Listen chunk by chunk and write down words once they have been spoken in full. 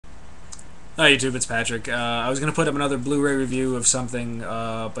Hi YouTube, it's Patrick. I was gonna put up another Blu-ray review of something,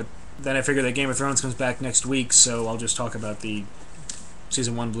 but then I figured that Game of Thrones comes back next week, so I'll just talk about the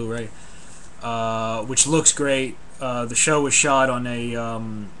season one Blu-ray, which looks great. The show was shot on a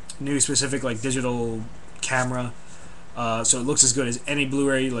new specific like digital camera, so it looks as good as any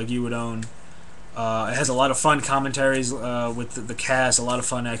Blu-ray like you would own. It has a lot of fun commentaries with the cast, a lot of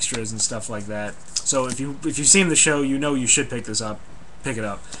fun extras and stuff like that. So if you've seen the show, you know you should pick it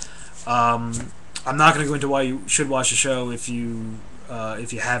up. I'm not going to go into why you should watch the show if you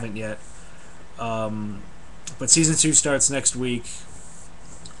haven't yet. But season 2 starts next week.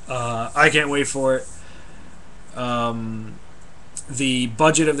 I can't wait for it. The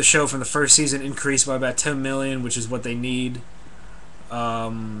budget of the show from the first season increased by about 10 million, which is what they need.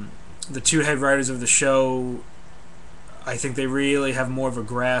 The two head writers of the show, I think they really have more of a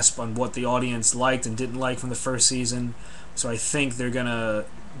grasp on what the audience liked and didn't like from the first season. So I think they're gonna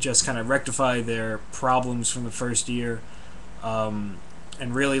just kind of rectify their problems from the first year, and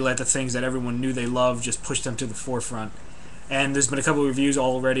really let the things that everyone knew they loved just push them to the forefront. And there's been a couple of reviews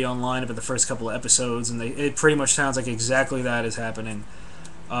already online about the first couple of episodes, and it pretty much sounds like exactly that is happening.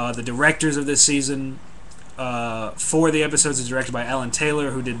 The directors of this season, 4 of the episodes is directed by Alan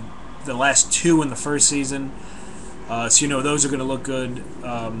Taylor, who did the last 2 in the first season. So you know those are going to look good.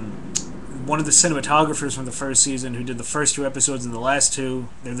 One of the cinematographers from the first season, who did the first 2 episodes and the last 2,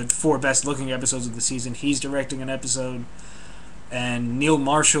 they're the 4 best looking episodes of the season. He's directing an episode. And Neil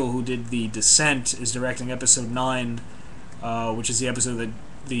Marshall, who did The Descent, is directing episode 9, which is the episode that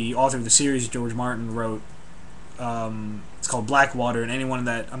the author of the series, George Martin, wrote. It's called Blackwater, and anyone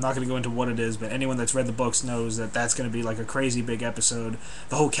that, I'm not going to go into what it is, but anyone that's read the books knows that that's going to be like a crazy big episode.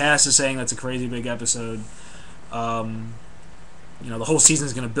 The whole cast is saying that's a crazy big episode. The whole season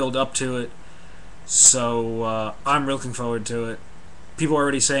is going to build up to it, so I'm looking forward to it. People are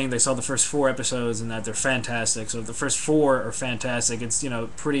already saying they saw the first 4 episodes and that they're fantastic. So if the first 4 are fantastic, it's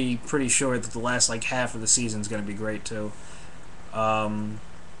pretty sure that the last like half of the season is going to be great too. I'm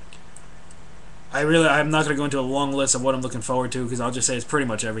not going to go into a long list of what I'm looking forward to, because I'll just say it's pretty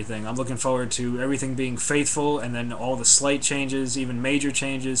much everything. I'm looking forward to everything being faithful, and then all the slight changes, even major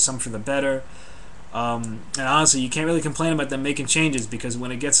changes, some for the better. And honestly, you can't really complain about them making changes, because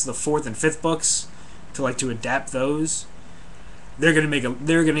when it gets to the 4th and 5th books, to adapt those, they're gonna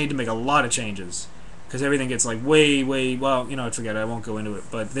need to make a lot of changes, because everything gets like way well. Forget it. I won't go into it,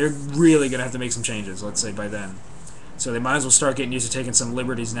 but they're really gonna have to make some changes. Let's say by then, so they might as well start getting used to taking some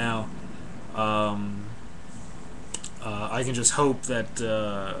liberties now. I can just hope that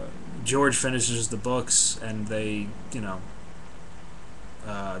George finishes the books and they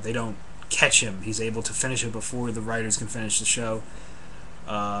don't catch him. He's able to finish it before the writers can finish the show.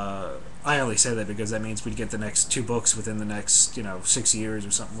 I only say that because that means we'd get the next 2 books within the next 6 years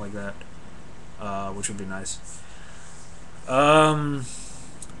or something like that, which would be nice. Trying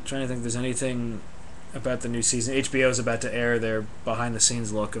to think if there's anything about the new season. HBO is about to air their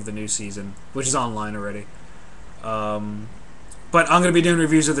behind-the-scenes look of the new season, which is online already. But I'm going to be doing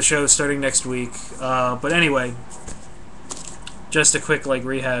reviews of the show starting next week. But anyway, just a quick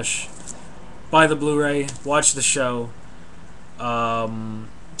rehash. Buy the Blu-ray, watch the show.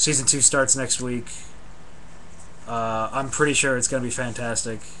 Season 2 starts next week. I'm pretty sure it's going to be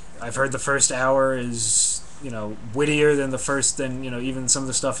fantastic. I've heard the first hour is wittier than even some of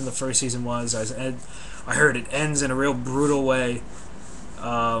the stuff in the first season was. I heard it ends in a real brutal way.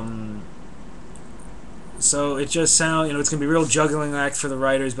 So it just sounds, it's going to be a real juggling act for the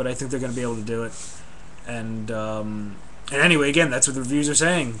writers, but I think they're going to be able to do it. And anyway, again, that's what the reviews are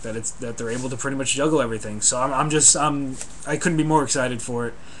saying, that they're able to pretty much juggle everything. So I couldn't be more excited for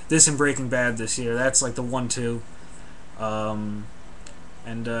it. This and Breaking Bad this year, that's like the 1-2.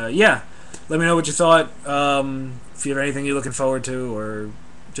 Yeah, let me know what you thought. If you have anything you're looking forward to, or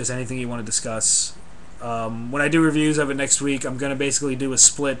just anything you want to discuss. When I do reviews of it next week, I'm gonna basically do a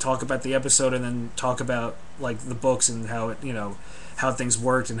split, talk about the episode, and then talk about the books and how it how things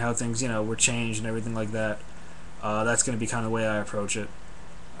worked and how things were changed and everything like that. That's gonna be kind of the way I approach it.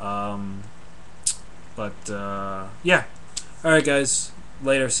 Yeah. All right, guys.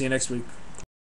 Later. See you next week.